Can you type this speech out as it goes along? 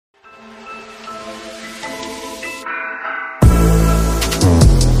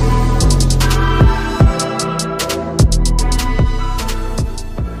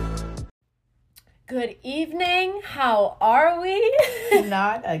How are we?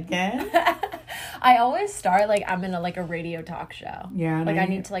 Not again. I always start like I'm in a radio talk show. Yeah. Like I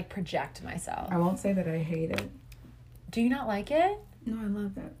need to like project myself. I won't say that I hate it. Do you not like it? No, I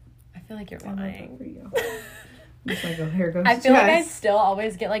love that. I feel like you're I love lying. that for you. It's like, oh, here goes I feel Jess. like I still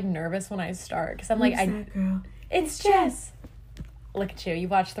always get like nervous when I start because I'm like, that girl? it's Jess. Look at you. You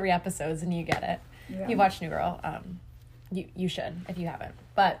watched 3 episodes and you get it. Yeah. You watched New Girl. You should if you haven't.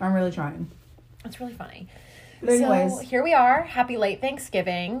 But I'm really trying. it's really funny. But anyways, So here we are. Happy late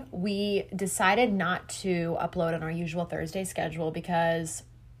Thanksgiving. We decided not to upload on our usual Thursday schedule because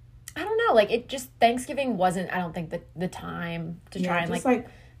I don't know, like it just Thanksgiving wasn't, I don't think the time to try and like take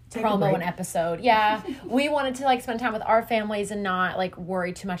a promo break. an episode. Yeah. We wanted to like spend time with our families and not like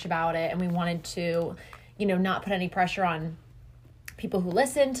worry too much about it. And we wanted to, not put any pressure on people who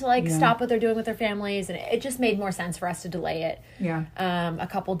listen to like stop what they're doing with their families. And it just made more sense for us to delay it. Yeah. A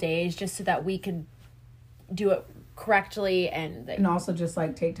couple days just so that we could do it correctly and also just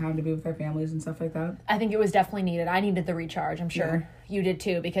like take time to be with our families and stuff like that. I think it was definitely needed. I needed the recharge. I'm sure you did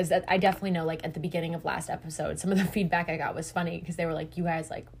too, because I definitely know like at the beginning of last episode, some of the feedback I got was funny because they were like, you guys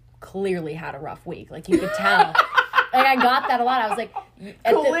like clearly had a rough week. Like you could tell. Like I got that a lot. I was like,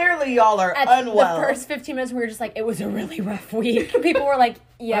 Clearly y'all are unwell. The first 15 minutes we were just like, it was a really rough week. People were like,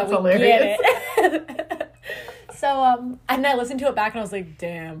 yeah, That's we hilarious. get it. So, and I listened to it back and I was like,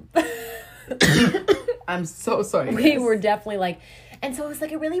 damn. I'm so sorry. We were definitely like, and so it was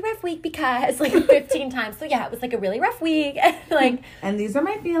like a really rough week because like 15 times. So yeah, it was like a really rough week. Like, and these are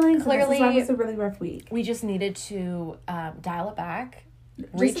my feelings. Clearly, this is why it was a really rough week. We just needed to dial it back,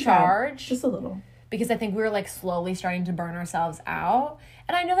 Just recharge, just a little, because I think we were like slowly starting to burn ourselves out.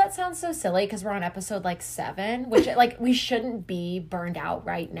 And I know that sounds so silly because we're on episode like 7, which like we shouldn't be burned out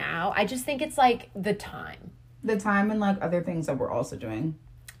right now. I just think it's like the time and like other things that we're also doing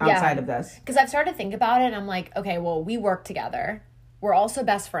outside of this. Because I've started to think about it and I'm like, okay, well, we work together. We're also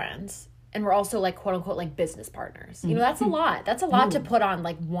best friends. And we're also like, quote unquote, like business partners. That's a lot. That's a lot to put on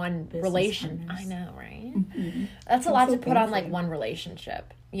like one relation. Partners. I know, right? Mm-hmm. That's a lot to put on like one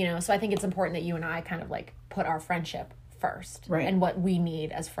relationship, So I think it's important that you and I kind of like put our friendship first. Right. And what we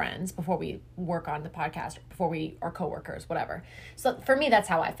need as friends before we work on the podcast, before we are coworkers, whatever. So for me, that's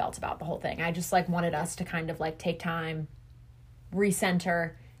how I felt about the whole thing. I just like wanted us to kind of like take time,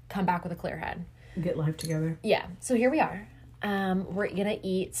 recenter, come back with a clear head. Get life together. Yeah. So here we are. We're gonna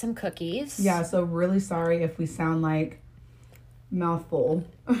eat some cookies. Yeah, so really sorry if we sound like mouthful.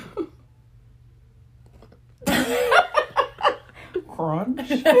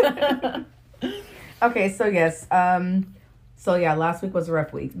 Crunch. Okay, so yes. So yeah, last week was a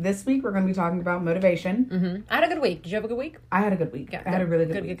rough week. This week we're gonna be talking about motivation. Mm-hmm. I had a good week. Did you have a good week? I had a good week. Yeah, I had a really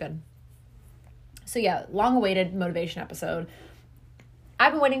good week. Good. So yeah, long-awaited motivation episode.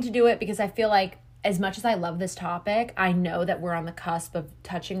 I've been waiting to do it because I feel like as much as I love this topic, I know that we're on the cusp of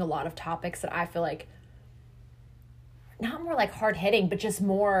touching a lot of topics that I feel like not more like hard-hitting, but just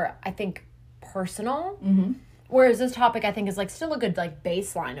more, I think, personal. Mm-hmm. Whereas this topic, I think, is like still a good like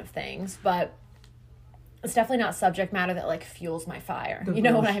baseline of things, but it's definitely not subject matter that like fuels my fire. You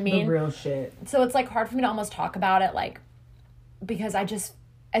know what I mean? The real shit. So it's like hard for me to almost talk about it, like, because I just,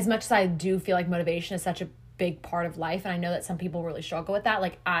 as much as I do feel like motivation is such a big part of life, and I know that some people really struggle with that,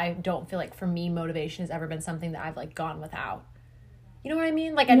 like I don't feel like for me motivation has ever been something that I've like gone without. You know what I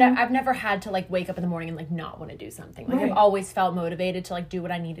mean? Like I've never had to like wake up in the morning and like not want to do something. Like I've always felt motivated to like do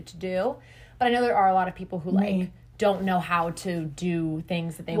what I needed to do. But I know there are a lot of people who like don't know how to do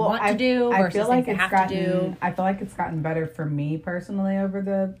things that they want to do versus things they have to do. I feel like it's gotten better for me personally over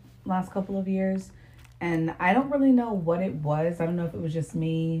the last couple of years. And I don't really know what it was. I don't know if it was just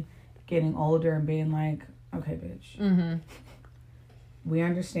me getting older and being like, okay, bitch. Mm-hmm. We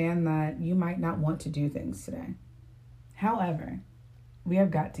understand that you might not want to do things today. However, we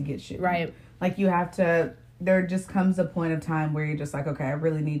have got to get shit. Right. Like you have to, there just comes a point of time where you're just like, okay, I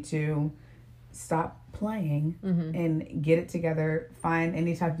really need to stop playing and get it together, find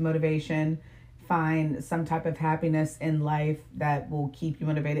any type of motivation, find some type of happiness in life that will keep you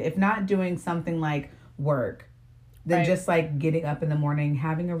motivated. If not doing something like work, then just like getting up in the morning,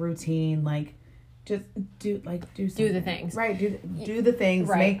 having a routine, like just do something. Do the things. Right. Do the things,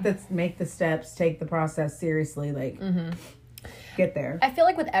 make the steps, take the process seriously, like get there. I feel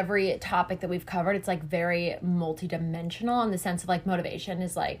like with every topic that we've covered, it's like very multidimensional in the sense of like motivation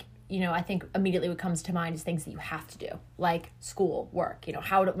is like, I think immediately what comes to mind is things that you have to do, like school, work.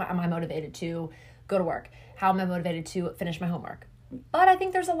 How am I motivated to go to work? How am I motivated to finish my homework? But I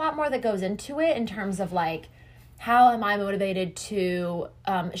think there's a lot more that goes into it in terms of like how am I motivated to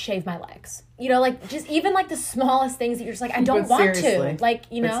shave my legs? You know, like just even like the smallest things that you're just like, I don't want to. Like,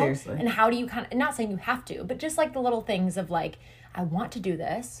 you know, and how do you kind of, not saying you have to, but just like the little things of like, I want to do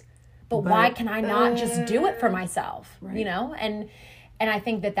this, but why can I not just do it for myself? Right. You know? And I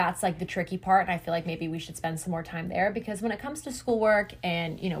think that that's like the tricky part. And I feel like maybe we should spend some more time there, because when it comes to schoolwork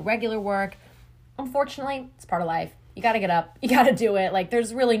and, you know, regular work, unfortunately, it's part of life. You got to get up. You got to do it. Like,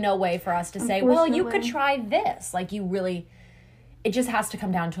 there's really no way for us to say, well, you could try this. Like, you really, it just has to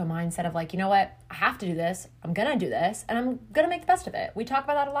come down to a mindset of like, you know what? I have to do this. I'm going to do this. And I'm going to make the best of it. We talk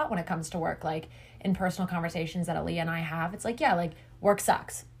about that a lot when it comes to work. Like, in personal conversations that Aaliyah and I have, it's like, yeah, like, work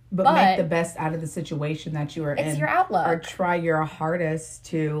sucks. But make the best out of the situation that you are in. It's your outlook. Or try your hardest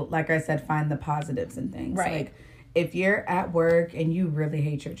to, like I said, find the positives in things. Right. Like, if you're at work and you really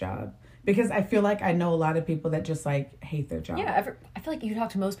hate your job, because I feel like I know a lot of people that just, like, hate their job. Yeah, I feel like you talk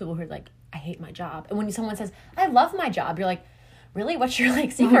to most people who are like, I hate my job. And when someone says, I love my job, you're like, really? What's your,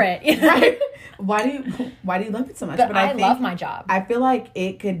 like, secret? You know? Right? Why do you love it so much? But I love my job. I feel like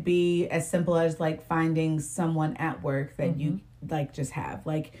it could be as simple as, like, finding someone at work that you, like, just have.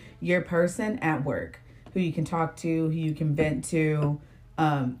 Like, your person at work who you can talk to, who you can vent to,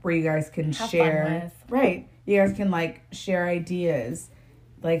 where you guys can share. Fun with. Right. You guys can, like, share ideas.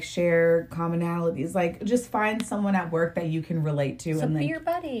 Like, share commonalities. Like, just find someone at work that you can relate to. So and be like, your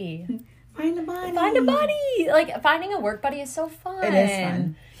buddy. Find a buddy. Find a buddy. Like, finding a work buddy is so fun. It is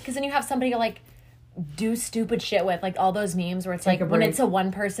fun. Because then you have somebody to, like, do stupid shit with. Like, all those memes where it's Take like, when it's a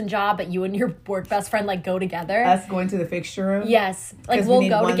one-person job, but you and your work best friend, like, go together. Us going to the fixture room. Yes. Like, we'll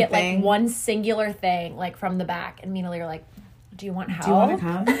go to get, thing. like, one singular thing, like, from the back. And me and Aaliyah are like, do you want help? Do you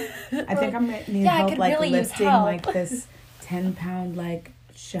want to come? I think I'm going to need help, like, really lifting, like, this 10-pound, like,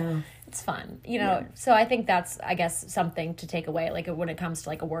 shelf. It's fun, you know. Yeah. So I think that's, I guess, something to take away, like, when it comes to,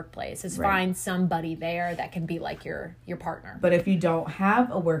 like, a workplace, is find somebody there that can be, like, your partner. But if you don't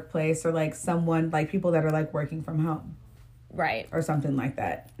have a workplace, or, like, someone, like, people that are, like, working from home, right, or something like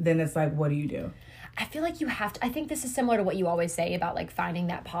that, then it's like, what do you do? I feel like you have to, I think this is similar to what you always say about, like, finding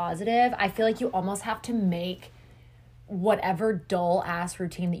that positive. I feel like you almost have to make whatever dull ass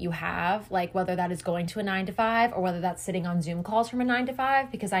routine that you have, like whether that is going to a 9-to-5 or whether that's sitting on Zoom calls from a 9-to-5,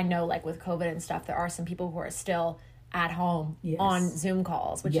 because I know, like, with COVID and stuff, there are some people who are still at home on Zoom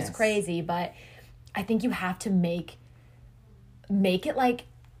calls, which is crazy. But I think you have to make it like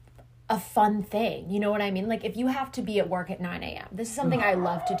a fun thing. You know what I mean? Like, if you have to be at work at 9 a.m., this is something I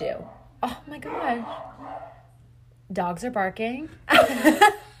love to do. Oh my gosh. Dogs are barking.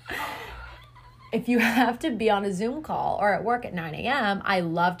 If you have to be on a Zoom call or at work at 9 a.m., I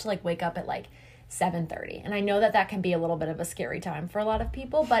love to, like, wake up at, like, 7:30. And I know that can be a little bit of a scary time for a lot of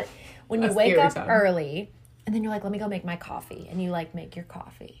people, but when you wake up early and then you're like, let me go make my coffee, and you, like, make your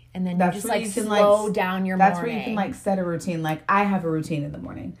coffee, and then you just, like, slow down your morning. That's where you can, like, set a routine. Like, I have a routine in the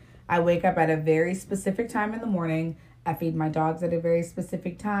morning. I wake up at a very specific time in the morning. I feed my dogs at a very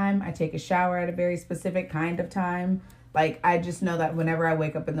specific time. I take a shower at a very specific kind of time. Like, I just know that whenever I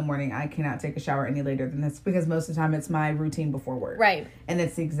wake up in the morning, I cannot take a shower any later than this, because most of the time it's my routine before work. Right. And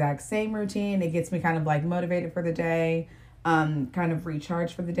it's the exact same routine. It gets me kind of, like, motivated for the day, kind of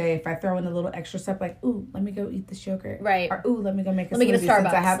recharged for the day. If I throw in a little extra step, like, ooh, let me go eat this yogurt. Right. Or, ooh, let me go make a smoothie. Let me get a Starbucks.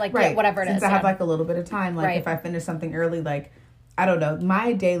 Since I have, like, whatever it is. Since I have, like, a little bit of time. Like, if I finish something early, like, I don't know.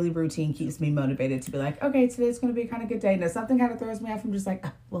 My daily routine keeps me motivated to be like, okay, today's going to be a kind of good day. And if something kind of throws me off, I'm just like,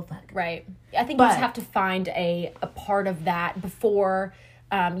 oh, well, fuck. Right. I think you just have to find a part of that before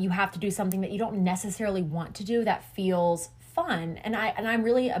you have to do something that you don't necessarily want to do that feels fun. And I'm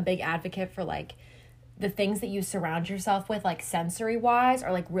really a big advocate for, like, the things that you surround yourself with, like, sensory wise,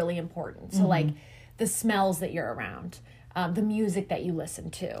 are, like, really important. So, like, the smells that you're around, the music that you listen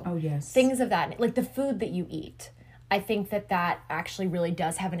to. Oh, yes. Things of that, like the food that you eat. I think that actually really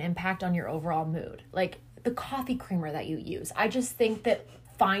does have an impact on your overall mood. Like, the coffee creamer that you use. I just think that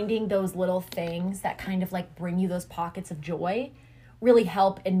finding those little things that kind of, like, bring you those pockets of joy really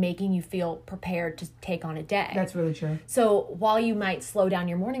help in making you feel prepared to take on a day. That's really true. So while you might slow down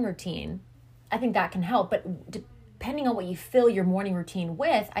your morning routine, I think that can help. But depending on what you fill your morning routine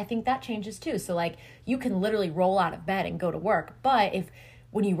with, I think that changes too. So, like, you can literally roll out of bed and go to work. But if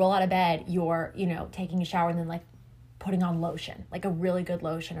when you roll out of bed, you're, you know, taking a shower and then, like, putting on lotion, like a really good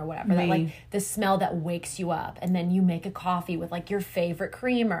lotion or whatever, that, like, the smell that wakes you up, and then you make a coffee with, like, your favorite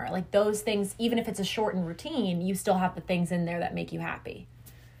creamer, like, those things, even if it's a shortened routine, you still have the things in there that make you happy.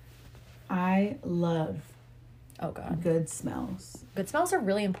 I love good smells. Good smells are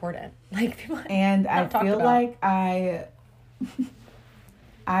really important. Like, people and I feel like I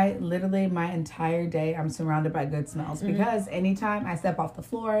I literally, my entire day, I'm surrounded by good smells because anytime I step off the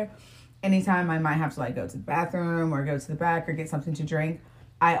floor, anytime I might have to like go to the bathroom or go to the back or get something to drink,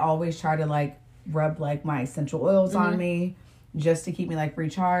 I always try to like rub like my essential oils on me just to keep me like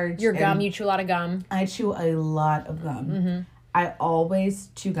recharged. Your gum, you chew a lot of gum. I chew a lot of gum. I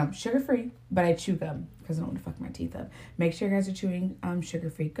always chew gum, sugar-free, but I chew gum because I don't want to fuck my teeth up. Make sure you guys are chewing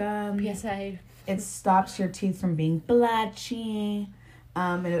sugar-free gum. PSA. It stops your teeth from being blotchy.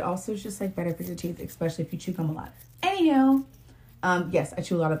 And it also is just like better for your teeth, especially if you chew gum a lot. Anywho, yes, I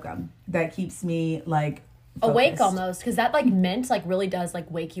chew a lot of gum. That keeps me like awake almost, because that like mint like really does like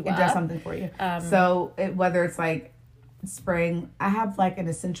wake you up. It does something for you. So whether it's like spraying, I have like an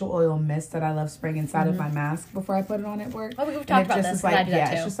essential oil mist that I love spraying inside of my mask before I put it on at work. Oh, we've talked about this. Like, I do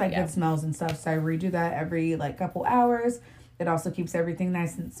that too. It's just like good smells and stuff. So I redo that every like couple hours. It also keeps everything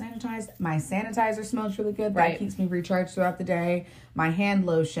nice and sanitized. My sanitizer smells really good. That keeps me recharged throughout the day. My hand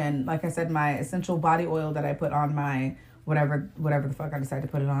lotion, like I said, my essential body oil that I put on my whatever the fuck I decide to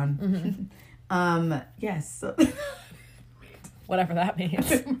put it on. Yes. Whatever that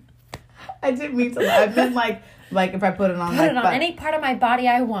means. I didn't mean to. I meant like if I put it on, put it on any part of my body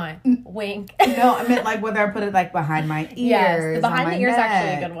I want. Wink. No, I meant like whether I put it like behind my ears. Yes, the behind on my the ears neck,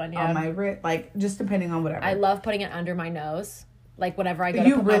 actually a good one. Yeah, on my wrist, like just depending on whatever. I love putting it under my nose. Like whenever I go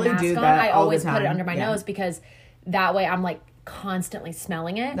to put my mask on, I always put it under my nose because that way I'm like constantly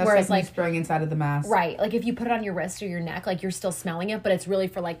smelling it. That's whereas like spraying inside of the mask. Right. Like if you put it on your wrist or your neck, like you're still smelling it, but it's really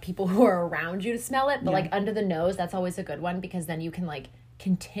for like people who are around you to smell it. But like under the nose, that's always a good one because then you can like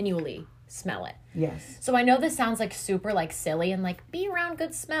continually smell it. Yes. So I know this sounds like super like silly and like be around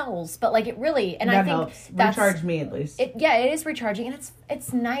good smells, but like it really, and that I think helps. Recharge me at least. It is recharging, and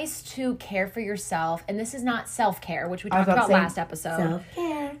it's nice to care for yourself. And this is not self-care, which we talked about last episode.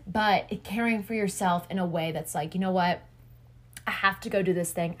 Self-care. But caring for yourself in a way that's like, you know what? I have to go do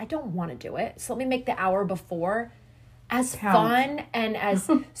this thing. I don't want to do it. So let me make the hour before as fun and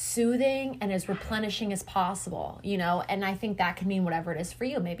as soothing and as replenishing as possible, you know? And I think that can mean whatever it is for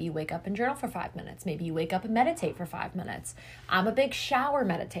you. Maybe you wake up and journal for 5 minutes. Maybe you wake up and meditate for 5 minutes. I'm a big shower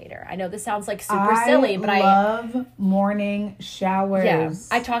meditator. I know this sounds like super silly, but I love morning showers. Yeah.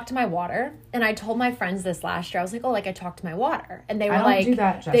 I talk to my water, and I told my friends this last year. I was like, oh, like I talk to my water. And they were like, do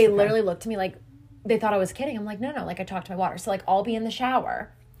that, Jessica. They literally looked at me like, they thought I was kidding. I'm like, no, like I talk to my water. So like I'll be in the shower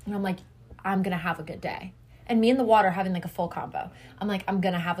and I'm like, I'm going to have a good day. And me and the water having like a full combo. I'm like, I'm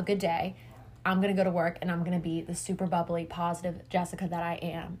going to have a good day. I'm going to go to work and I'm going to be the super bubbly, positive Jessica that I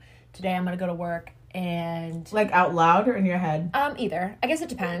am. Today I'm going to go to work and... Like out loud or in your head? Either. I guess it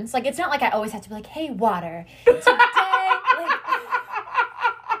depends. Like, it's not like I always have to be like, hey, water. Today, like...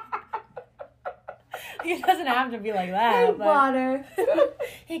 It doesn't have to be like that. Hey, water.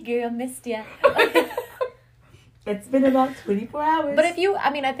 Hey, girl, missed ya. It's been about 24 hours. But I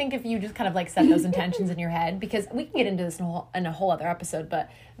think if you just kind of like set those intentions in your head, because we can get into this in a whole other episode, but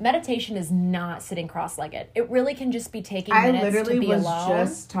meditation is not sitting cross-legged. It really can just be taking minutes to be alone. I literally was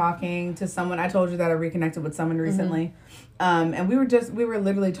just talking to someone. I told you that I reconnected with someone recently. And we were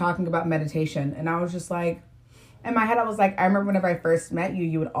literally talking about meditation. And I was just like, in my head, I was like, I remember whenever I first met you,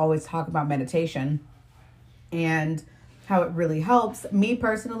 you would always talk about meditation and how it really helps. Me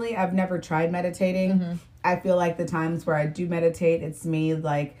personally, I've never tried meditating. I feel like the times where I do meditate, it's me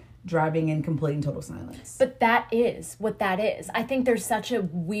like driving in complete and total silence. But that is what that is. I think there's such a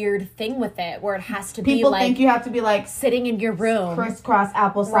weird thing with it where it has to be People like... think you have to be like... sitting in your room. Crisscross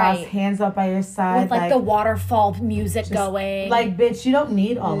applesauce, hands up by your side. With like the waterfall music going. Like, bitch, you don't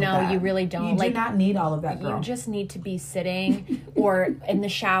need all of that. No, you really don't. You do not need all of that, girl. You just need to be sitting or in the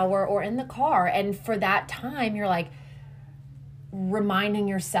shower or in the car. And for that time, you're like reminding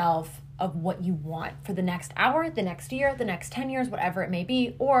yourself of what you want for the next hour, the next year, the next 10 years, whatever it may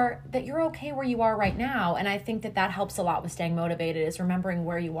be, or that you're okay where you are right now. And I think that helps a lot with staying motivated, is remembering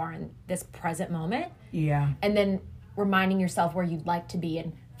where you are in this present moment. Yeah. And then reminding yourself where you'd like to be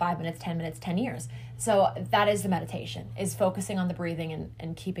in 5 minutes, 10 minutes, 10 years. So that is the meditation, is focusing on the breathing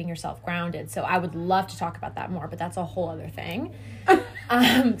and keeping yourself grounded. So I would love to talk about that more, but that's a whole other thing.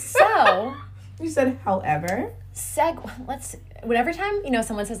 So... You said, however... Whenever time,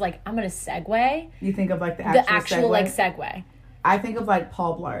 someone says, like, I'm going to segue. You think of, like, the actual segue? Like, segue. I think of, like,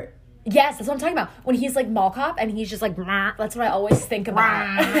 Paul Blart. Yes, that's what I'm talking about. When he's, like, mall cop and he's just, like, Mah, that's what I always think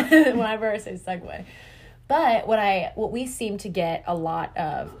about whenever I say segue. But what we seem to get a lot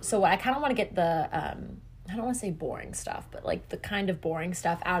of... So I kind of want to get the I don't want to say boring stuff, but like the kind of boring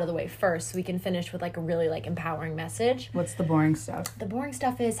stuff out of the way first so we can finish with like a really like empowering message. What's the boring stuff? The boring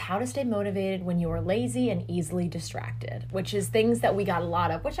stuff is how to stay motivated when you are lazy and easily distracted, which is things that we got a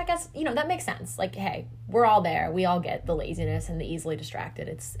lot of, which I guess, you know, that makes sense. Like, hey, we're all there. We all get the laziness and the easily distracted.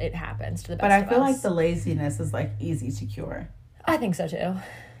 It happens to the best of us. But I feel like the laziness is like easy to cure. I think so too.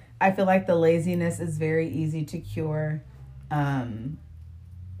 I feel like the laziness is very easy to cure. And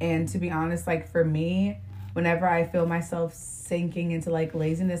to be honest, like for me, whenever I feel myself sinking into like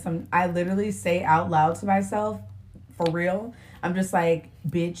laziness, I literally say out loud to myself, for real, I'm just like,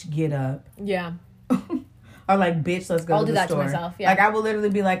 bitch, get up. Yeah. Or like, bitch, let's go I'll to do the that store. to myself, yeah. Like I will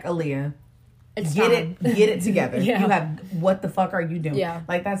literally be like, Aaliyah, get it together. Yeah. You have, what the fuck are you doing? Yeah.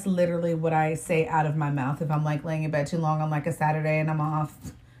 Like that's literally what I say out of my mouth if I'm like laying in bed too long on like a Saturday and I'm off.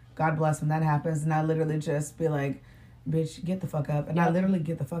 God bless when that happens. And I literally just be like, bitch, get the fuck up. And I literally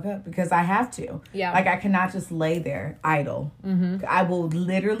get the fuck up because I have to. Yeah. Like I cannot just lay there idle. Mm-hmm. I will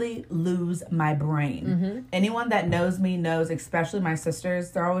literally lose my brain. Mm-hmm. Anyone that knows me knows, especially my sisters,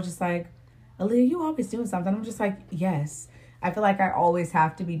 they're always just like, Aaliyah, you always doing something. I'm just like, yes. I feel like I always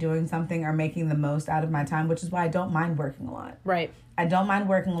have to be doing something or making the most out of my time, which is why I don't mind working a lot. Right. I don't mind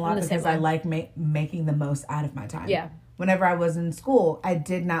working a lot because I like making the most out of my time. Yeah. Whenever I was in school, I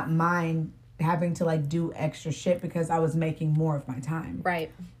did not mind having to like do extra shit because I was making more of my time.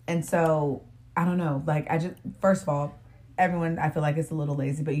 Right. And so I don't know, like I just, first of all, everyone I feel like is a little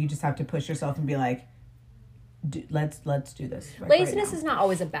lazy, but you just have to push yourself and be like, let's do this. Like laziness right is not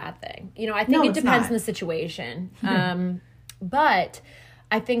always a bad thing. You know, I think it depends on the situation. But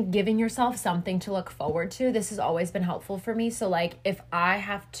I think giving yourself something to look forward to, this has always been helpful for me. So like if I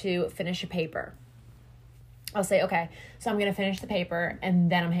have to finish a paper, I'll say, okay, so I'm going to finish the paper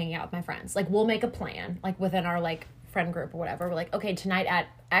and then I'm hanging out with my friends. Like we'll make a plan, like within our like friend group or whatever. We're like, okay, tonight at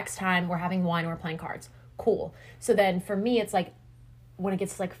X time, we're having wine and we're playing cards. Cool. So then for me, it's like when it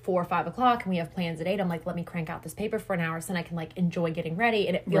gets to like 4 or 5 o'clock and we have plans at 8, I'm like, let me crank out this paper for an hour so then I can like enjoy getting ready.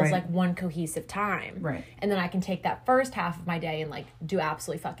 And it feels like one cohesive time. Right. And then I can take that first half of my day and like do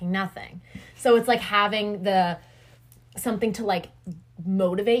absolutely fucking nothing. So it's like having something to like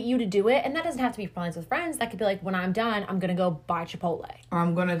motivate you to do it, and that doesn't have to be plans with friends. That could be like, when I'm done, I'm gonna go buy Chipotle, or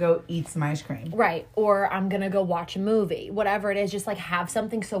I'm gonna go eat some ice cream, right? Or I'm gonna go watch a movie, whatever it is. Just like have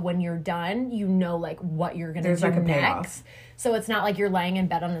something so when you're done, you know like what you're gonna do like next. Payoff. So it's not like you're laying in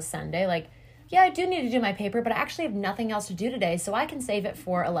bed on a Sunday like, yeah, I do need to do my paper, but I actually have nothing else to do today, so I can save it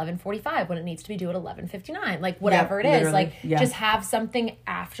for 11:45 when it needs to be due at 11:59. Like whatever it is, like just have something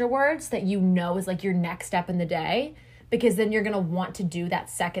afterwards that you know is like your next step in the day. Because then you're going to want to do that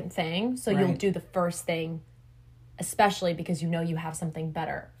second thing. So you'll do the first thing, especially because you know you have something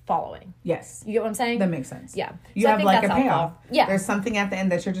better following. Yes. You get what I'm saying? That makes sense. Yeah. You have like a payoff. Yeah. There's something at the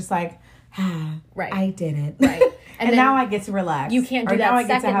end that you're just like, right. I did it. Right. And now I get to relax. You can't do that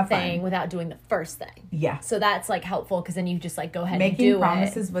second thing without doing the first thing. Yeah. So that's like helpful because then you just like go ahead and do it. Making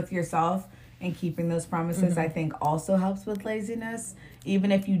promises with yourself and keeping those promises, I think, also helps with laziness.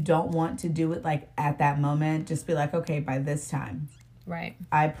 Even if you don't want to do it like at that moment, just be like, okay, by this time, right?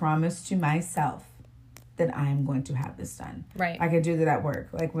 I promise to myself that I am going to have this done. Right. I could do that at work.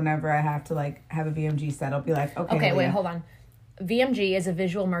 Like whenever I have to like have a VMG set, I'll be like, okay, wait, hold on. VMG is a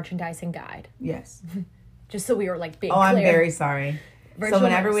visual merchandising guide. Yes. Just so we were like being clear. I'm very sorry. So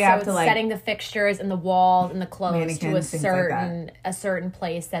whenever we have to like setting the fixtures and the walls and the clothes to a certain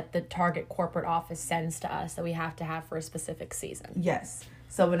place that the Target corporate office sends to us that we have to have for a specific season. Yes.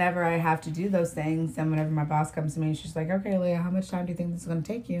 So whenever I have to do those things, and whenever my boss comes to me and she's like, okay, Leah, how much time do you think this is going to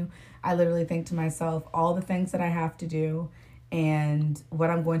take you? I literally think to myself, all the things that I have to do and what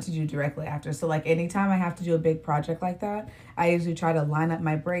I'm going to do directly after. So like anytime I have to do a big project like that, I usually try to line up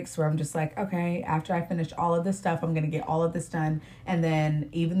my breaks where I'm just like, okay, after I finish all of this stuff, I'm going to get all of this done. And then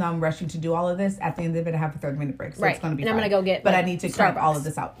even though I'm rushing to do all of this, at the end of it, I have a 30-minute break. So it's going to be fine. I'm going to go get But I need to crank all of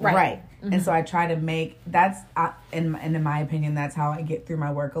this out. Right. Mm-hmm. And so I try to make, in my opinion, that's how I get through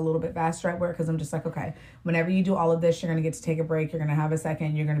my work a little bit faster at work. Because I'm just like, okay, whenever you do all of this, you're going to get to take a break. You're going to have a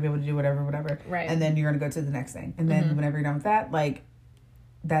second. You're going to be able to do whatever. Right. And then you're going to go to the next thing. And then whenever you're done with that, like,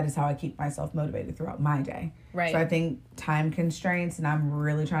 that is how I keep myself motivated throughout my day. Right. So I think time constraints, and I'm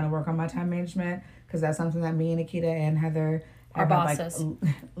really trying to work on my time management because that's something that me and Nikita and Heather our bosses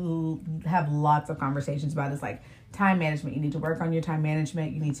have lots of conversations about. Is like time management. You need to work on your time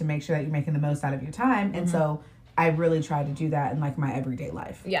management. You need to make sure that you're making the most out of your time. And so I really try to do that in like my everyday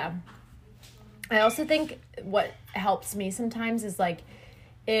life. Yeah. I also think what helps me sometimes is like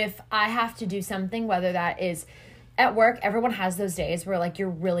if I have to do something, whether that is at work, everyone has those days where like you're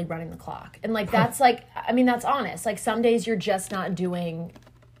really running the clock. And like that's like, I mean, that's honest. Like some days you're just not doing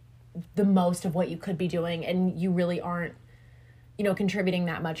the most of what you could be doing and you really aren't, you know, contributing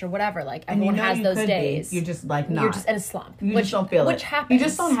that much or whatever. Like, everyone has those days. You're just like not. You're just in a slump. You just don't feel it. Which happens. You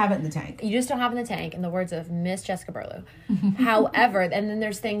just don't have it in the tank. You just don't have it in the tank, in the words of Miss Jessica Burlew. However, and then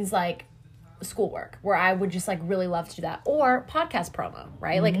there's things like schoolwork where I would just like really love to do that, or podcast promo,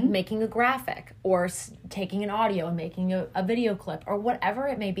 right? Like making a graphic, or taking an audio and making a video clip, or whatever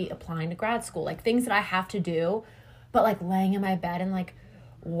it may be, applying to grad school, like things that I have to do. But like laying in my bed and like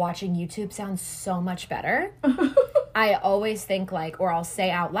watching YouTube sounds so much better. I always think like, or I'll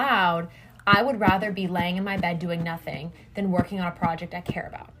say out loud, I would rather be laying in my bed doing nothing than working on a project I care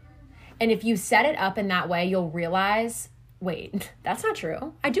about. And if you set it up in that way, you'll realize, wait, that's not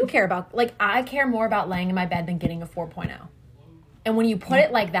true. I do care about, like, I care more about laying in my bed than getting a 4.0. And when you put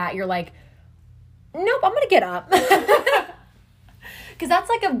it like that, you're like, nope, I'm going to get up.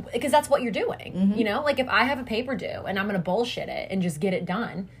 Because that's what you're doing, you know? Like, if I have a paper due and I'm going to bullshit it and just get it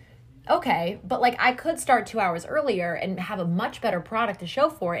done, okay. But, like, I could start 2 hours earlier and have a much better product to show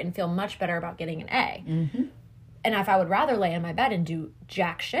for it and feel much better about getting an A. And if I would rather lay in my bed and do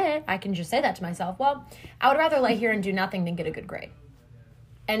jack shit, I can just say that to myself. Well, I would rather lay here and do nothing than get a good grade.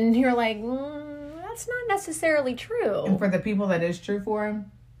 And you're like, that's not necessarily true. And for the people that is true for,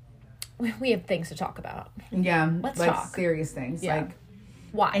 we have things to talk about. Yeah. Let's like talk. Serious things. Yeah. Like,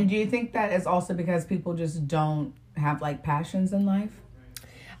 why? and do you think that is also because people just don't have like passions in life?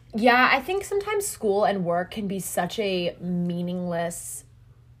 Yeah, I think sometimes school and work can be such a meaningless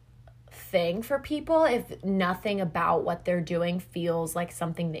thing for people if nothing about what they're doing feels like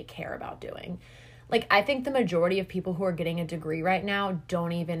something they care about doing. Like, I think the majority of people who are getting a degree right now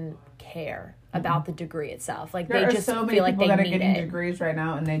don't even care about the degree itself. Like, There they are just so many feel like people they that are need getting it. degrees right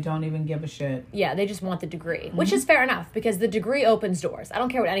now and they don't even give a shit. Yeah, they just want the degree, which is fair enough because the degree opens doors. I don't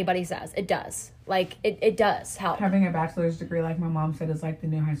care what anybody says. It does. Like, it does help. Having a bachelor's degree, like my mom said, is like the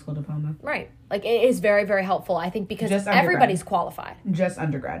new high school diploma. Right. Like, it is very, very helpful, I think, because Just undergrad. everybody's qualified. Just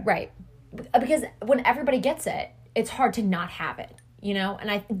undergrad. Right. Because when everybody gets it, it's hard to not have it, you know?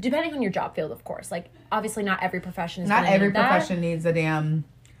 And depending on your job field, of course. Like, obviously not every profession is Not gonna every need that. profession needs a damn...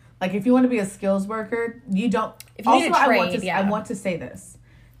 Like, if you want to be a skills worker, you don't... If you need a trade, I want to say this.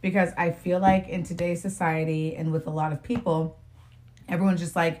 Because I feel like in today's society and with a lot of people, everyone's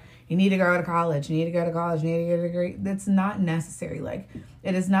just like, you need to go to college, you need to go to college, you need to get a degree. That's not necessary. Like,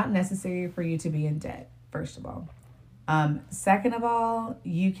 it is not necessary for you to be in debt, first of all. Second of all,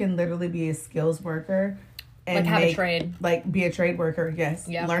 you can literally be a skills worker and Like, have a trade. Like, be a trade worker, yes.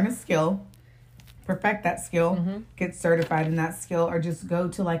 Yeah. Learn a skill, perfect that skill, get certified in that skill, or just go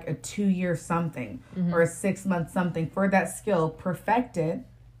to like a 2-year something or a 6-month something for that skill, perfect it,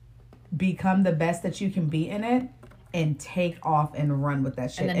 become the best that you can be in it, and take off and run with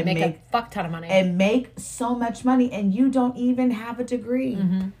that shit. And then make a fuck ton of money. And make so much money, and you don't even have a degree.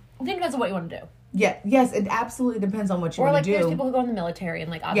 I think it depends on what you want to do. Yeah, yes, it absolutely depends on what you Or, want like, to there's do. people who go in the military and,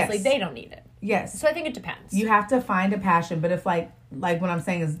 like, obviously Yes. they don't need it. Yes. So I think it depends. You have to find a passion, but if like what I'm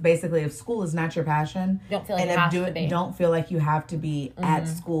saying is basically if school is not your passion, You don't feel like and it if has to be. don't feel like you have to be at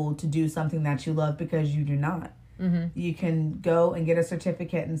school to do something that you love, because you do not. You can go and get a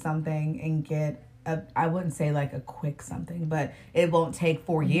certificate in something and get I wouldn't say like a quick something, but it won't take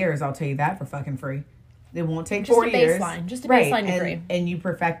 4 years. I'll tell you that for fucking free. It won't take Just 4 a years. baseline. Just a Right, baseline degree. and you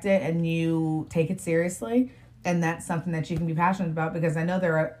perfect it and you take it seriously, and that's something that you can be passionate about, because I know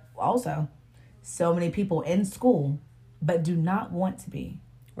there are also so many people in school but do not want to be.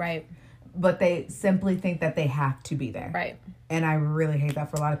 Right. But they simply think that they have to be there. Right. And I really hate that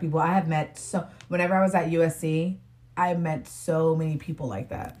for a lot of people. I have met whenever I was at USC, I met so many people like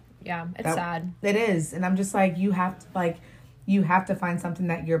that. Yeah. It's sad. It is. And I'm just like, you have to find something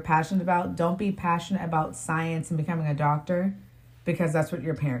that you're passionate about. Don't be passionate about science and becoming a doctor because that's what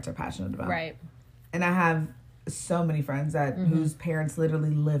your parents are passionate about. Right. And I have so many friends that whose parents literally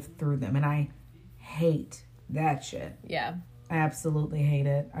lived through them, and I hate that shit. Yeah. I absolutely hate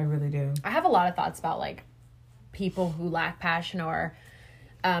it. I really do. I have a lot of thoughts about, like, people who lack passion or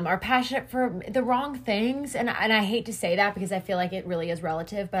are passionate for the wrong things. And I hate to say that because I feel like it really is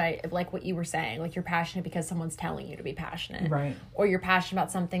relative, but I like what you were saying. Like, you're passionate because someone's telling you to be passionate. Right. Or you're passionate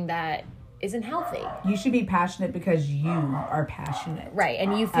about something that isn't healthy. You should be passionate because you are passionate. Right.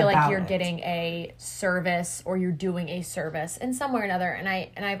 And you feel like About you're it. getting a service or you're doing a service in some way or another. And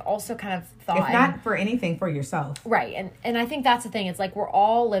I've also kind of thought, If not for anything, for yourself. right. And I think that's the thing. It's like we're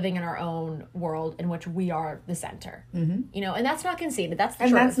all living in our own world in which we are the center. Mm-hmm. You know, and that's not conceited. That's the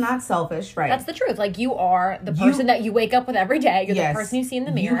And truth. that's not selfish, right? That's the truth. Like, you are the person that you wake up with every day. You're Yes. the person you see in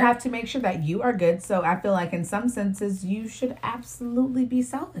the mirror. You have to make sure that you are good. So I feel like in some senses, you should absolutely be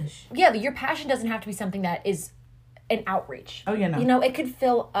selfish. Yeah, your passion doesn't have to be something that is an outreach. Oh, yeah, no. You know, it could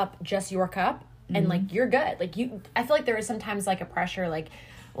fill up just your cup and like you're good. Like I feel like there is sometimes like a pressure, like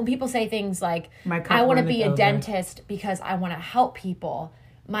when people say things like, I want to be a dentist because I want to help people.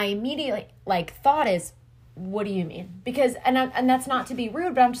 My immediate like thought is, what do you mean? Because, and that's not to be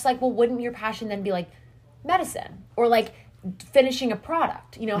rude, but I'm just like, well, wouldn't your passion then be like medicine or like finishing a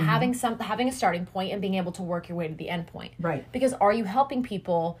product, you know, having a starting point and being able to work your way to the end point. Right. Because are you helping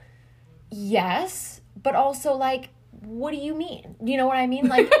people? Yes, but also like, what do you mean? You know what I mean?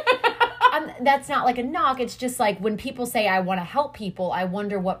 Like, that's not like a knock. It's just like when people say, I want to help people, I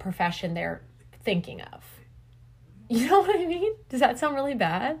wonder what profession they're thinking of. You know what I mean? Does that sound really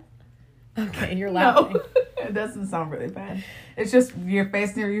bad? Okay, you're laughing. No, it doesn't sound really bad. It's just your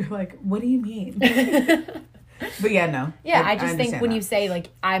face there, you're like, what do you mean? But yeah, no. Yeah, I just think when you say like,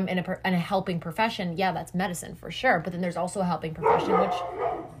 I'm in a helping profession, yeah, that's medicine for sure. But then there's also a helping profession, which...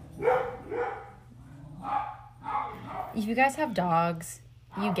 If you guys have dogs,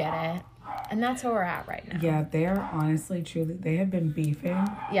 you get it. And that's where we're at right now. Yeah, they are honestly, truly, they have been beefing.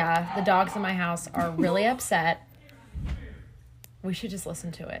 Yeah, the dogs in my house are really upset. We should just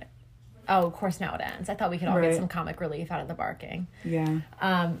listen to it. Oh, of course, now it ends. I thought we could all get some comic relief out of the barking. Yeah.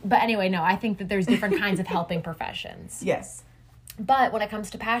 But anyway, no, I think that there's different kinds of helping professions. Yes. But when it comes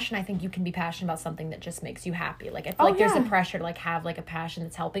to passion, I think you can be passionate about something that just makes you happy. Like, I feel like there's a pressure to, like, have, like, a passion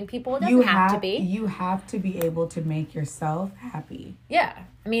that's helping people. It doesn't have to be. You have to be able to make yourself happy. Yeah.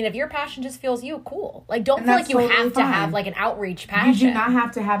 I mean, if your passion just feels you, cool. Like, don't feel like you have to have, like, an outreach passion. You do not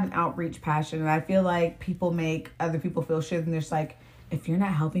have to have an outreach passion. And I feel like people make other people feel shit. And they're just like, if you're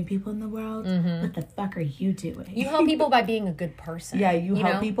not helping people in the world, what the fuck are you doing? You help people by being a good person. Yeah, you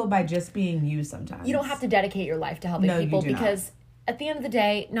help people by just being you sometimes. You don't have to dedicate your life to helping people because... At the end of the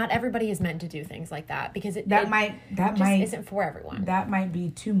day, not everybody is meant to do things like that because it isn't for everyone. That might be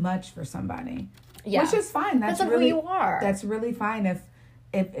too much for somebody. Yeah. Which is fine. That's really who you are. That's really fine if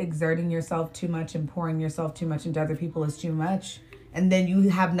exerting yourself too much and pouring yourself too much into other people is too much. And then you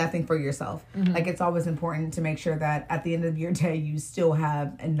have nothing for yourself. Mm-hmm. Like, it's always important to make sure that at the end of your day, you still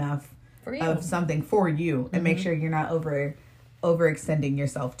have enough of something for you and make sure you're not overextending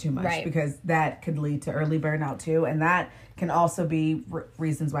yourself too much because that could lead to early burnout too. And that can also be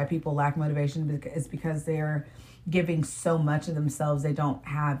reasons why people lack motivation is because they're giving so much of themselves they don't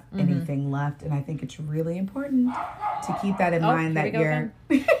have anything left. And I think it's really important to keep that in mind that you're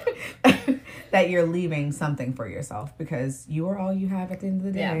that you're leaving something for yourself because you are all you have at the end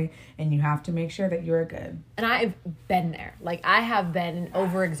of the day and you have to make sure that you're good. And I've been there. Like, I have been an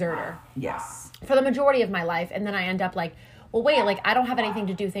overexerter. Yes. For the majority of my life. And then I end up like, well, wait, like, I don't have anything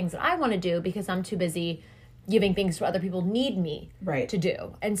to do things that I want to do because I'm too busy giving things to other people need me to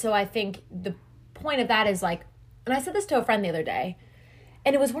do. And so I think the point of that is like, and I said this to a friend the other day,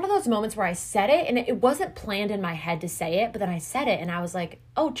 and it was one of those moments where I said it, and it wasn't planned in my head to say it, but then I said it, and I was like,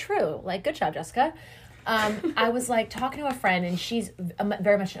 oh, true. Like, good job, Jessica. I was like talking to a friend, and she's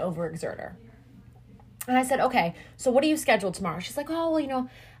very much an overexerter. And I said, okay, so what are you scheduled tomorrow? She's like, oh, well, you know,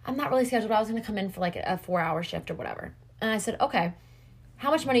 I'm not really scheduled. I was going to come in for like a 4-hour shift or whatever. And I said, okay, how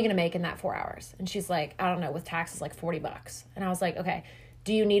much money are you going to make in that 4 hours? And she's like, I don't know, with taxes, like $40. And I was like, okay,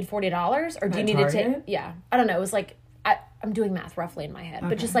 do you need $40 or do you need to take, I don't know. It was like, I'm doing math roughly in my head,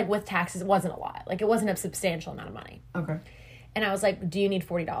 but just like with taxes, it wasn't a lot. Like, it wasn't a substantial amount of money. Okay. And I was like, do you need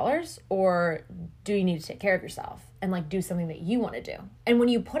 $40 or do you need to take care of yourself and like do something that you want to do? And when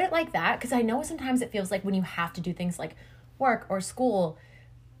you put it like that, because I know sometimes it feels like when you have to do things like work or school,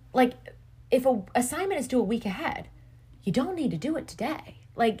 like if a assignment is due a week ahead, you don't need to do it today.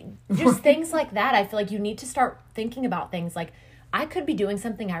 Like, just things like that. I feel like you need to start thinking about things like, I could be doing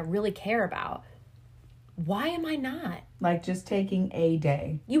something I really care about. Why am I not? Like, just taking a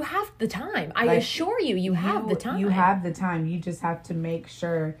day. You have the time. I assure you, you have the time. You have the time. You just have to make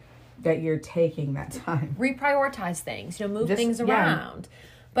sure that you're taking that time. Reprioritize things, you know, move things around.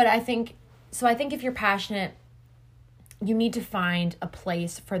 But I think if you're passionate, you need to find a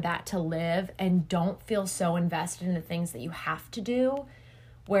place for that to live and don't feel so invested in the things that you have to do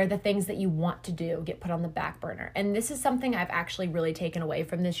where the things that you want to do get put on the back burner. And this is something I've actually really taken away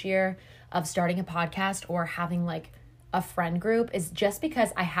from this year of starting a podcast or having like a friend group is just because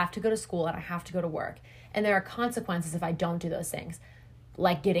I have to go to school and I have to go to work. And there are consequences if I don't do those things,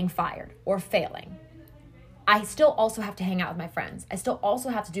 like getting fired or failing. I still also have to hang out with my friends. I still also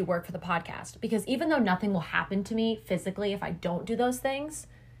have to do work for the podcast because even though nothing will happen to me physically if I don't do those things,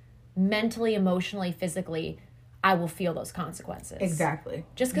 mentally, emotionally, physically, I will feel those consequences. Exactly.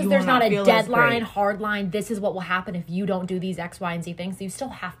 Just because there's not a deadline, hard line, this is what will happen if you don't do these X, Y, and Z things, you still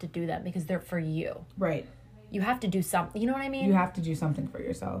have to do them because they're for you. Right. You have to do something. You know what I mean? You have to do something for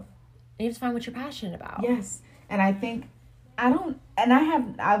yourself. And you have to find what you're passionate about. Yes. And I think, I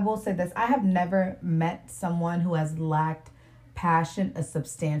will say this, I have never met someone who has lacked passion a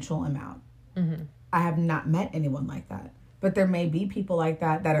substantial amount. Mm-hmm. I have not met anyone like that. But there may be people like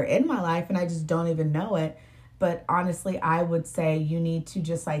that are in my life and I just don't even know it. But honestly, I would say you need to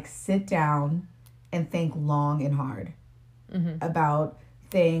just like sit down and think long and hard about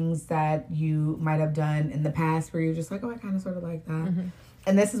things that you might have done in the past where you're just like, oh, I kind of sort of like that. Mm-hmm.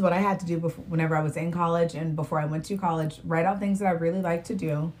 And this is what I had to do whenever I was in college and before I went to college. Write out things that I really like to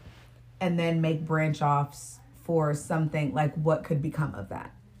do and then make branch offs for something like what could become of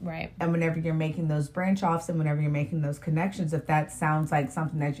that. Right. And whenever you're making those branch offs and whenever you're making those connections, if that sounds like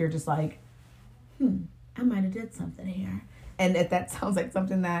something that you're just like, I might have did something here. And if that sounds like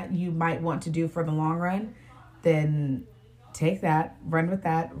something that you might want to do for the long run, then take that, run with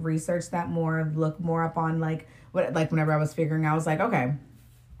that, research that more, look more up on whenever I was figuring out, I was like, okay,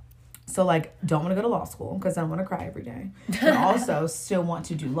 so like, don't want to go to law school because I don't want to cry every day. But also still want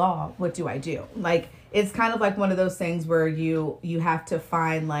to do law. What do I do? Like, it's kind of like one of those things where you have to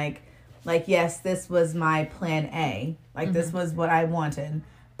find like, yes, this was my plan A. Like, this was what I wanted.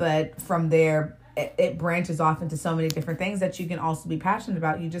 But from there, it branches off into so many different things that you can also be passionate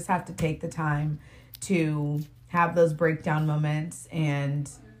about. You just have to take the time to have those breakdown moments and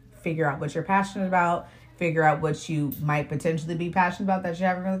figure out what you're passionate about, figure out what you might potentially be passionate about that you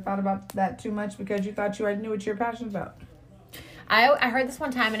haven't really thought about that too much because you thought you already knew what you're passionate about. I heard this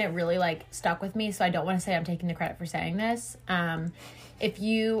one time and it really like stuck with me, so I don't want to say I'm taking the credit for saying this. If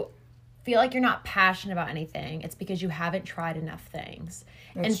you feel like you're not passionate about anything, it's because you haven't tried enough things.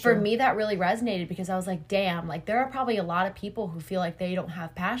 That's true. For me, that really resonated because I was like, damn, like there are probably a lot of people who feel like they don't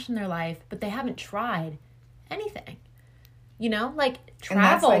have passion in their life, but they haven't tried anything. You know, like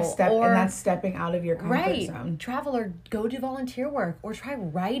travel and that's stepping out of your comfort zone. Travel or go do volunteer work or try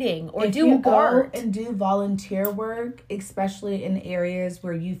writing or if do you art. Go and do volunteer work, especially in areas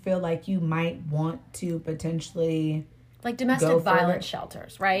where you feel like you might want to potentially like domestic violence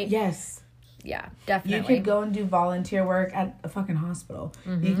shelters, right? Yes. Yeah, definitely. You could go and do volunteer work at a fucking hospital.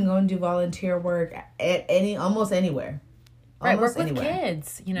 Mm-hmm. You can go and do volunteer work at almost anywhere. Right, work with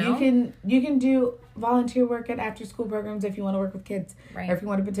kids, you know? You can do volunteer work at after school programs if you want to work with kids. Right. Or if you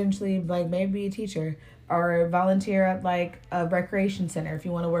want to potentially like maybe be a teacher. Or volunteer at like a recreation center if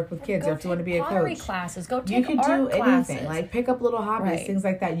you want to work with kids or if you want to be a coach. Classes, go take you can do classes. Anything. Like pick up little hobbies, things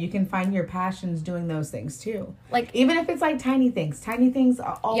like that. You can find your passions doing those things too. Like even if it's like tiny things. Tiny things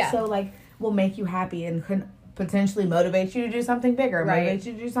also like will make you happy and can potentially motivate you to do something bigger, motivate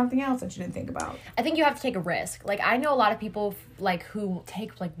you to do something else that you didn't think about. I think you have to take a risk. Like I know a lot of people like who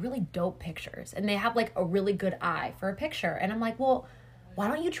take like really dope pictures and they have like a really good eye for a picture. And I'm like, well, why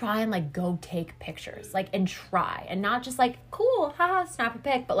don't you try and like go take pictures, like and try and not just like cool, haha, snap a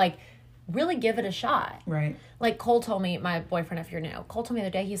pic, but like really give it a shot. Right. Like Cole told me, my boyfriend, if you're new, Cole told me the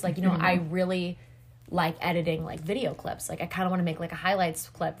other day, he's like, you know, I really like editing like video clips. Like I kind of want to make like a highlights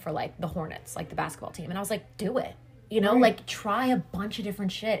clip for like the Hornets, like the basketball team. And I was like, do it, you know, like try a bunch of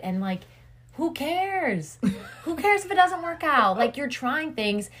different shit and like, who cares? Who cares if it doesn't work out? Like you're trying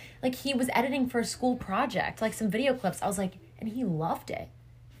things. Like he was editing for a school project, like some video clips. I was like, and he loved it.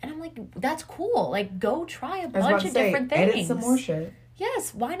 And I'm like, that's cool. Like go try a bunch of different things. Edit some more shit.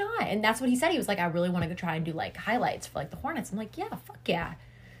 Yes, why not? And that's what he said. He was like, I really want to go try and do like highlights for like the Hornets. I'm like, yeah, fuck yeah.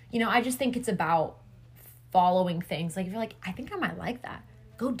 You know, I just think it's about following things. Like if you're like, I think I might like that,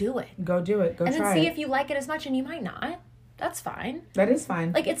 go do it. Go do it. Go try it. And then see if you like it as much, and you might not. That's fine. That is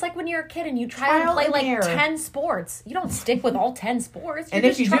fine. Like it's like when you're a kid and you try to play like 10 sports. You don't stick with all 10 sports. And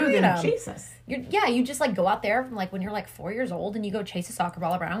if you do, then Jesus. You just like go out there from like when you're like 4 years old and you go chase a soccer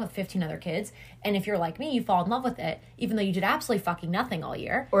ball around with 15 other kids. And if you're like me, you fall in love with it, even though you did absolutely fucking nothing all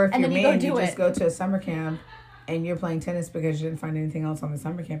year. Or if you're me and you just go to a summer camp and you're playing tennis because you didn't find anything else on the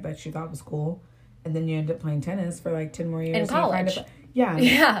summer camp that you thought was cool. And then you end up playing tennis for like 10 more years. In college.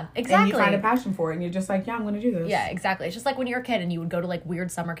 Yeah, exactly. And you find a passion for it and you're just like, yeah, I'm going to do this. Yeah, exactly. It's just like when you're a kid and you would go to like weird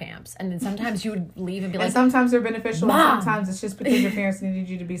summer camps. And then sometimes you would leave and be like, and sometimes they're beneficial. Mom! And sometimes it's just because your parents needed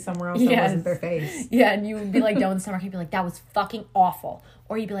you to be somewhere else that wasn't their face. Yeah, and you would be like done with the summer camp, be like, that was fucking awful.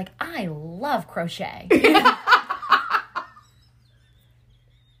 Or you'd be like, I love crochet.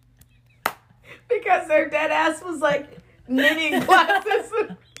 Because their dead ass was like knitting classes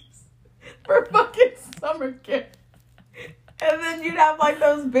for fucking summer camp. And then you'd have like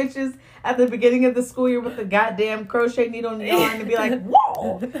those bitches at the beginning of the school year with the goddamn crochet needle and yarn and be like,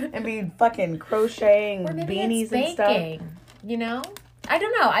 whoa! And be fucking crocheting beanies and stuff. You know? I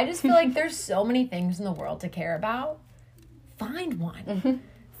don't know. I just feel like there's so many things in the world to care about. Find one. Mm-hmm.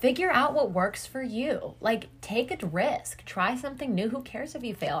 Figure out what works for you. Like, take a risk. Try something new. Who cares if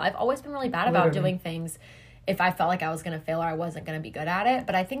you fail? I've always been really bad about doing things if I felt like I was going to fail or I wasn't going to be good at it.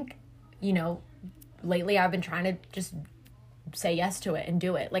 But I think, you know, lately I've been trying to just say yes to it and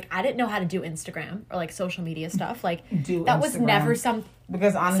do it. Like, I didn't know how to do Instagram or like social media stuff. Like, that was never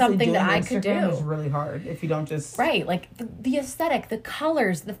because honestly, something that I could do. Is really hard if you don't just right. Like the aesthetic, the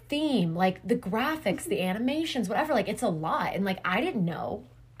colors, the theme, like the graphics, the animations, whatever. Like, it's a lot, and like I didn't know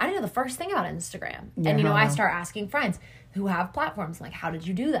the first thing about Instagram. And you know, I start asking friends who have platforms, like, how did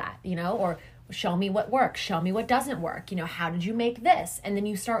you do that? You know, or show me what works, show me what doesn't work. You know, how did you make this? And then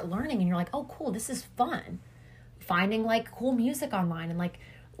you start learning, and you're like, oh, cool, this is fun. Finding like cool music online and like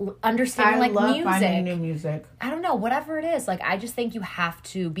understanding like music. I love finding new music. I don't know, whatever it is. Like, I just think you have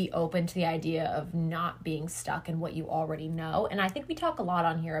to be open to the idea of not being stuck in what you already know. And I think we talk a lot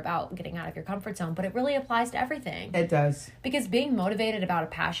on here about getting out of your comfort zone, but it really applies to everything. It does. Because being motivated about a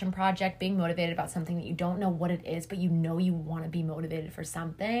passion project, being motivated about something that you don't know what it is, but you know you want to be motivated for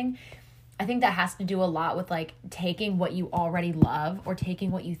something, I think that has to do a lot with like taking what you already love or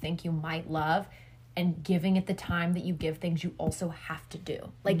taking what you think you might love and giving it the time that you give things you also have to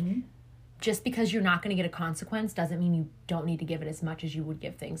do. Like, just because you're not going to get a consequence doesn't mean you don't need to give it as much as you would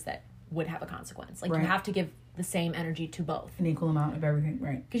give things that would have a consequence. Like, you have to give the same energy to both. An equal amount of everything,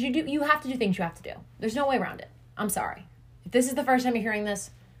 right? Because you have to do things you have to do. There's no way around it. I'm sorry. If this is the first time you're hearing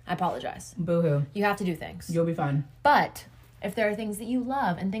this, I apologize. Boo-hoo. You have to do things. You'll be fine. But if there are things that you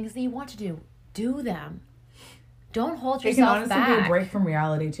love and things that you want to do, do them. Don't hold yourself back. It can honestly be a break from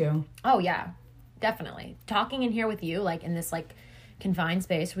reality, too. Oh, yeah. Definitely. Talking in here with you, like in this like confined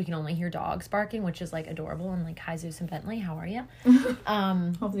space, we can only hear dogs barking, which is like adorable. And like, hi Zeus and Bentley, how are you?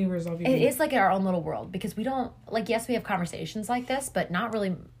 Hopefully we're resolving. It is like our own little world because we don't like. Yes, we have conversations like this, but not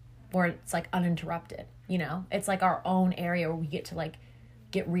really where it's like uninterrupted. You know, it's like our own area where we get to like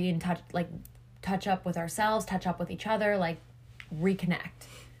get touch up with ourselves, touch up with each other, like reconnect.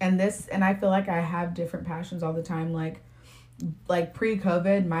 And I feel like I have different passions all the time, like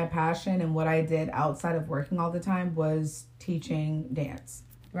pre-COVID, my passion and what I did outside of working all the time was teaching dance.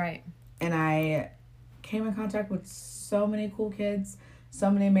 Right. And I came in contact with so many cool kids,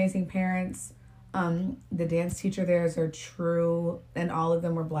 so many amazing parents. The dance teacher there is true, and all of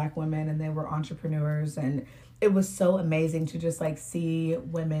them were Black women, and they were entrepreneurs. And it was so amazing to just like see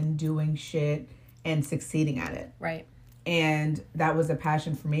women doing shit and succeeding at it. Right. And that was a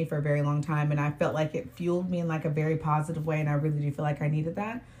passion for me for a very long time. And I felt like it fueled me in like a very positive way. And I really do feel like I needed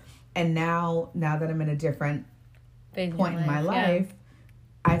that. And now that I'm in a different point in my life,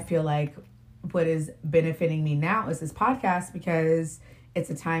 I feel like what is benefiting me now is this podcast, because it's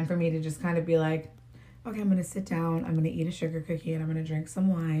a time for me to just kind of be like, okay, I'm going to sit down. I'm going to eat a sugar cookie and I'm going to drink some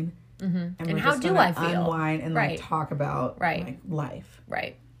wine. Mm-hmm. And how do I feel? Unwind and like talk about like life.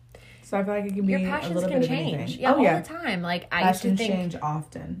 Right. So I feel like it can be your passions a little can bit change. Of anything. Yeah, all the time. Like I used to think change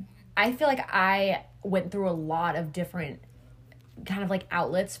often. I feel like I went through a lot of different kind of like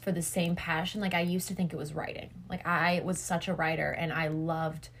outlets for the same passion. Like I used to think it was writing. Like I was such a writer, and I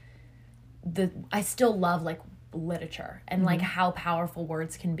still love like literature and like how powerful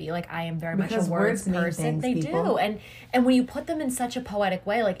words can be. Like I am very much a words person. They do. And when you put them in such a poetic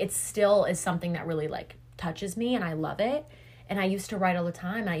way, like it still is something that really like touches me, and I love it. And I used to write all the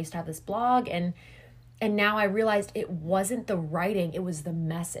time. I used to have this blog, and now I realized it wasn't the writing, it was the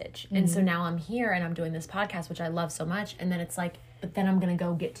message. And so now I'm here and I'm doing this podcast, which I love so much. And then it's like, but then I'm going to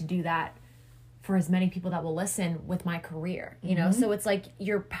go get to do that for as many people that will listen with my career, you know? So it's like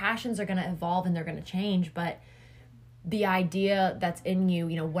your passions are going to evolve and they're going to change, but the idea that's in you,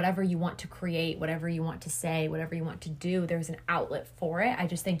 you know, whatever you want to create, whatever you want to say, whatever you want to do, there's an outlet for it. I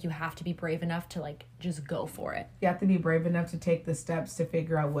just think you have to be brave enough to like just go for it. You have to be brave enough to take the steps to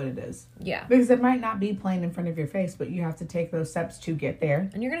figure out what it is. Yeah. Because it might not be plain in front of your face, but you have to take those steps to get there.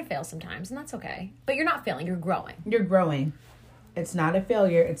 And you're going to fail sometimes, and that's okay. But you're not failing, you're growing. You're growing. It's not a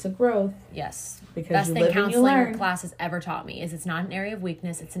failure, it's a growth. Yes. Because best you thing live and you counseling learn. or class has ever taught me is it's not an area of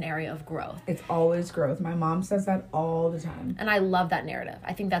weakness, it's an area of growth. It's always growth. My mom says that all the time. And I love that narrative.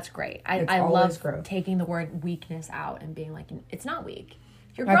 I think that's great. I love taking the word weakness out and being like, it's not weak.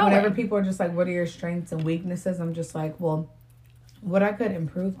 You're like growing. Whenever people are just like, what are your strengths and weaknesses? I'm just like, well, what I could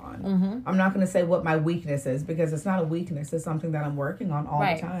improve on. I'm not going to say what my weakness is, because it's not a weakness. It's something that I'm working on all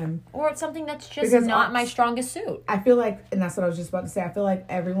the time. Or it's something that's just not my strongest suit. I feel like, and that's what I was just about to say, I feel like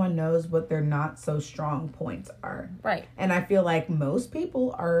everyone knows what their not so strong points are. Right. And I feel like most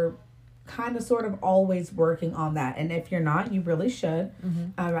people are kind of sort of always working on that. And if you're not, you really should.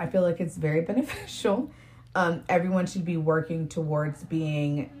 I feel like it's very beneficial. Everyone should be working towards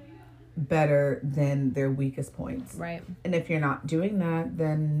being better than their weakest points. Right. And if you're not doing that,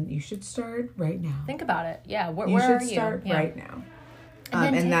 then you should start right now. Think about it. Yeah. Where you are should you? start right now. And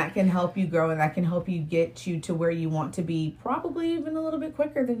And that can help you grow, and that can help you get you to where you want to be, probably even a little bit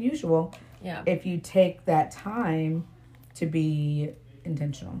quicker than usual. Yeah. If you take that time to be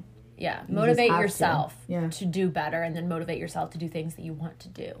intentional. Yeah. Motivate yourself to do better, and then motivate yourself to do things that you want to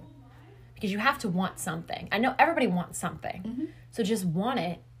do. Because you have to want something. I know everybody wants something. Mm-hmm. So just want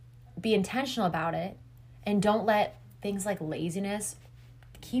it, be intentional about it, and don't let things like laziness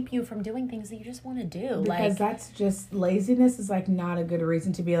keep you from doing things that you just want to do. Because that's just, laziness is like not a good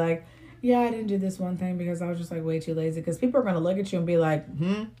reason to be like, yeah, I didn't do this one thing because I was just like way too lazy. Because people are going to look at you and be like,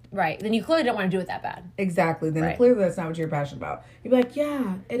 Right. Then you clearly don't want to do it that bad. Exactly. Then clearly that's not what you're passionate about. You'd be like,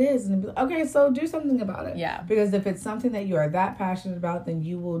 yeah, it is. And be like, okay, so do something about it. Yeah. Because if it's something that you are that passionate about, then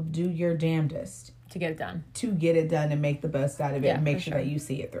you will do your damnedest. To get it done. To get it done and make the best out of it and make sure that you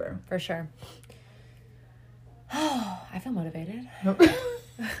see it through. For sure. Oh, I feel motivated.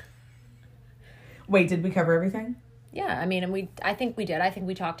 Wait, did we cover everything? Yeah, I mean, I think we did. I think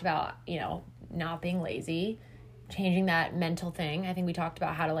we talked about, not being lazy, changing that mental thing. I think we talked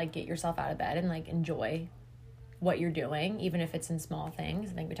about how to, like, get yourself out of bed and, like, enjoy what you're doing, even if it's in small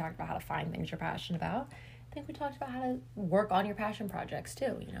things. I think we talked about how to find things you're passionate about. I think we talked about how to work on your passion projects,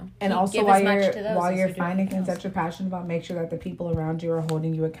 too, And also, while you're finding things that you're passionate about, make sure that the people around you are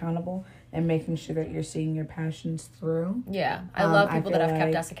holding you accountable and making sure that you're seeing your passions through. Yeah. I love people that have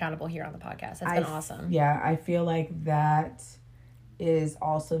kept us accountable here on the podcast. That's been awesome. Yeah. I feel like that is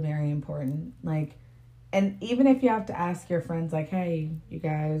also very important. Like, and even if you have to ask your friends, like, hey, you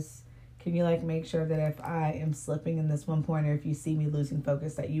guys, can you, like, make sure that if I am slipping in this one point, or if you see me losing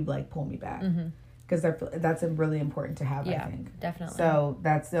focus, that you, like, pull me back. Because that's really important to have, I think. Definitely. So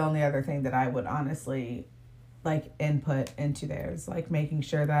that's the only other thing that I would honestly, like, input into there is, like, making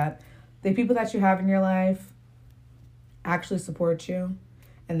sure that the people that you have in your life actually support you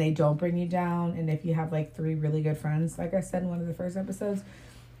and they don't bring you down. And if you have, like, 3 really good friends, like I said in one of the first episodes,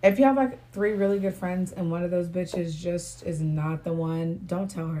 if you have, like, 3 really good friends and one of those bitches just is not the one,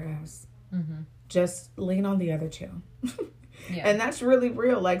 don't tell her ass. Just lean on the other 2. Yeah. And that's really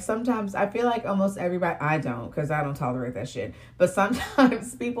real. Like, sometimes I feel like almost everybody, I don't, because I don't tolerate that shit. But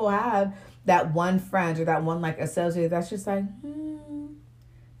sometimes people have that one friend or that one, like, associate that's just like,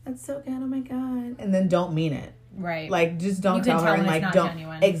 that's so good, oh my God. And then don't mean it. Right. Like, just don't tell her and, like, don't.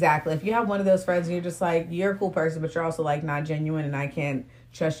 Genuine. Exactly. If you have one of those friends and you're just like, you're a cool person, but you're also, like, not genuine and I can't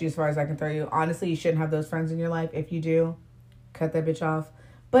trust you as far as I can throw you. Honestly, you shouldn't have those friends in your life. If you do, cut that bitch off.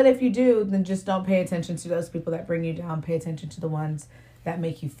 But if you do, then just don't pay attention to those people that bring you down. Pay attention to the ones that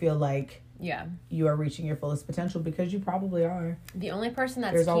make you feel like you are reaching your fullest potential, because you probably are. The only person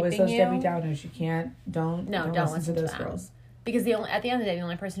that's There's keeping always those you... Debbie Downers. You can't, don't listen to those them. girls. Because at the end of the day, the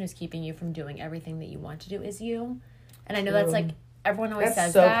only person who's keeping you from doing everything that you want to do is you. And I know that's, like, everyone always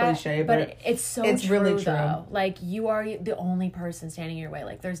says so that. Cliche, but it's true, really true. Though. Like, you are the only person standing in your way.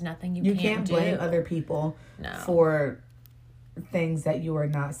 Like, there's nothing you can't do. You can't blame other people for things that you are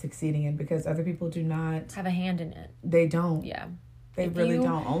not succeeding in, because other people do not have a hand in it. They don't. Yeah. They really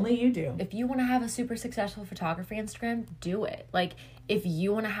don't. Only you do. If you want to have a super successful photography Instagram, do it. Like, if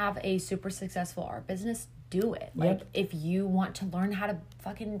you want to have a super successful art business, do it. Like, if you want to learn how to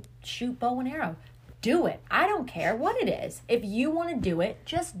fucking shoot bow and arrow, do it. I don't care what it is. If you want to do it,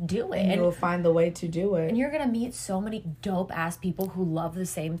 just do it. And you'll find the way to do it. And you're going to meet so many dope ass people who love the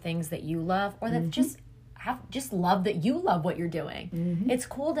same things that you love, or that just love that you love what you're doing. It's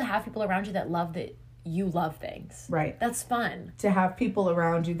cool to have people around you that love that you love things. Right. That's fun. To have people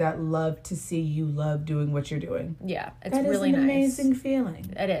around you that love to see you love doing what you're doing. Yeah. It's really nice. That is an amazing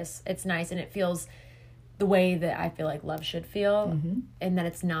feeling. It is. It's nice, and it feels the way that I feel like love should feel. And that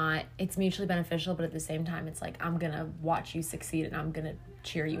it's mutually beneficial, but at the same time, it's like, I'm going to watch you succeed and I'm going to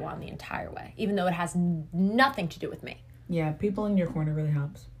cheer you on the entire way, even though it has nothing to do with me. Yeah. People in your corner really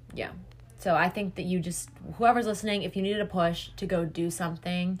helps. Yeah. So I think that whoever's listening, if you needed a push to go do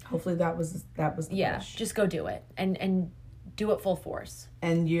something, hopefully that was the push. Just go do it and do it full force.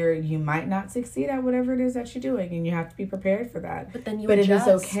 And you might not succeed at whatever it is that you're doing, and you have to be prepared for that. But then it is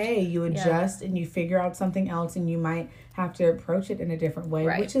okay. You adjust and you figure out something else, and you might have to approach it in a different way,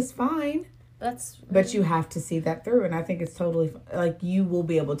 which is fine. But you have to see that through, and I think it's totally like you will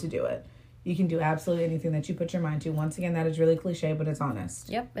be able to do it. You can do absolutely anything that you put your mind to. Once again, that is really cliche, but it's honest.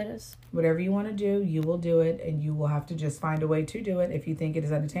 Yep, it is. Whatever you want to do, you will do it, and you will have to just find a way to do it. If you think it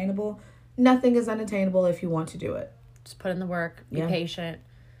is unattainable, nothing is unattainable if you want to do it. Just put in the work. Be patient.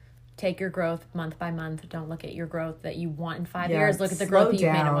 Take your growth month by month. Don't look at your growth that you want in 5 years. Look at the growth that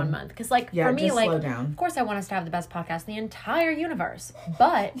you've made in 1 month. Because, like, for me, like, of course I want us to have the best podcast in the entire universe.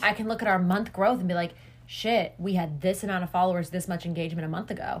 But I can look at our month growth and be like, shit, we had this amount of followers, this much engagement a month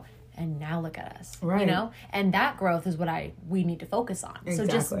ago. and now look at us. Right. You know? And that growth is what we need to focus on. Exactly.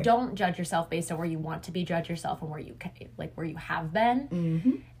 So just don't judge yourself based on where you want to be. Judge yourself on where you where you have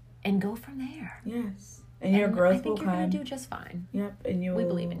been, and go from there. Yes. And your growth will come. I think you're going to do just fine. Yep. And we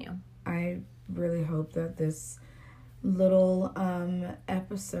believe in you. I really hope that this little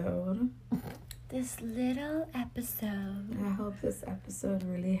episode. I hope this episode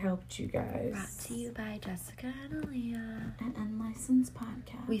really helped you guys. Brought to you by Jessica and Aaliyah. An Unlicensed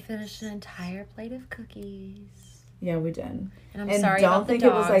Podcast. We finished an entire plate of cookies. Yeah, we did. And I'm sorry about the dogs, don't think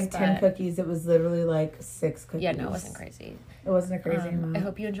it was like 10 cookies. It was literally like 6 cookies. Yeah, no, it wasn't crazy. It wasn't a crazy amount. I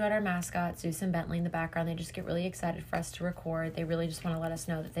hope you enjoyed our mascots, Zeus and Bentley in the background. They just get really excited for us to record. They really just want to let us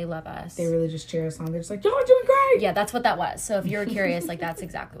know that they love us. They really just cheer us on. They're just like, y'all are doing great. Yeah, that's what that was. So if you're curious, like that's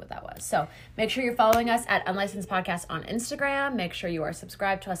exactly what that was. So make sure you're following us at Unlicensed Podcast on Instagram. Make sure you are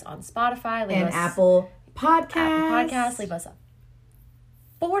subscribed to us on Spotify. And Apple Podcasts. Leave us a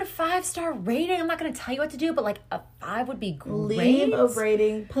 4 to 5 star rating. I'm not going to tell you what to do, but like a 5 would be great. Leave a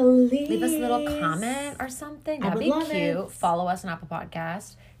rating, please. Leave us a little comment or something. That'd be cute. Follow us on Apple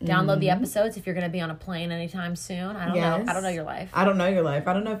Podcasts. Download the episodes if you're going to be on a plane anytime soon. I don't know. I don't know your life. I don't know your life.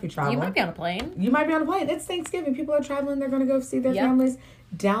 I don't know if you travel. You might be on a plane. You might be on a plane. It's Thanksgiving. People are traveling. They're going to go see their families.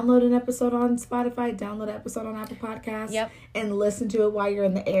 Download an episode on Spotify. Download an episode on Apple Podcasts. Yep. And listen to it while you're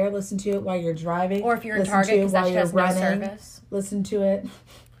in the air. Listen to it while you're driving. Or if you're in Target, because that has no service. Listen to it.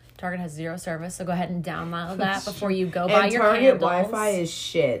 Target has 0 service, so go ahead and download that before you go buy your candles. Target Wi-Fi is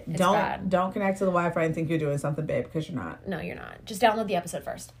shit. It's bad. Don't connect to the Wi-Fi and think you're doing something big, because you're not. No, you're not. Just download the episode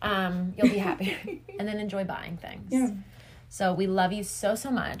first. You'll be happy. And then enjoy buying things. Yeah. So we love you so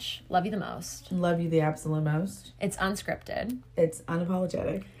much. Love you the most. Love you the absolute most. It's unscripted. It's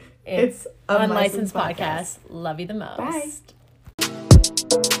unapologetic. It's Unlicensed Podcast. Love you the most.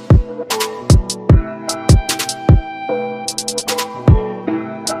 Bye.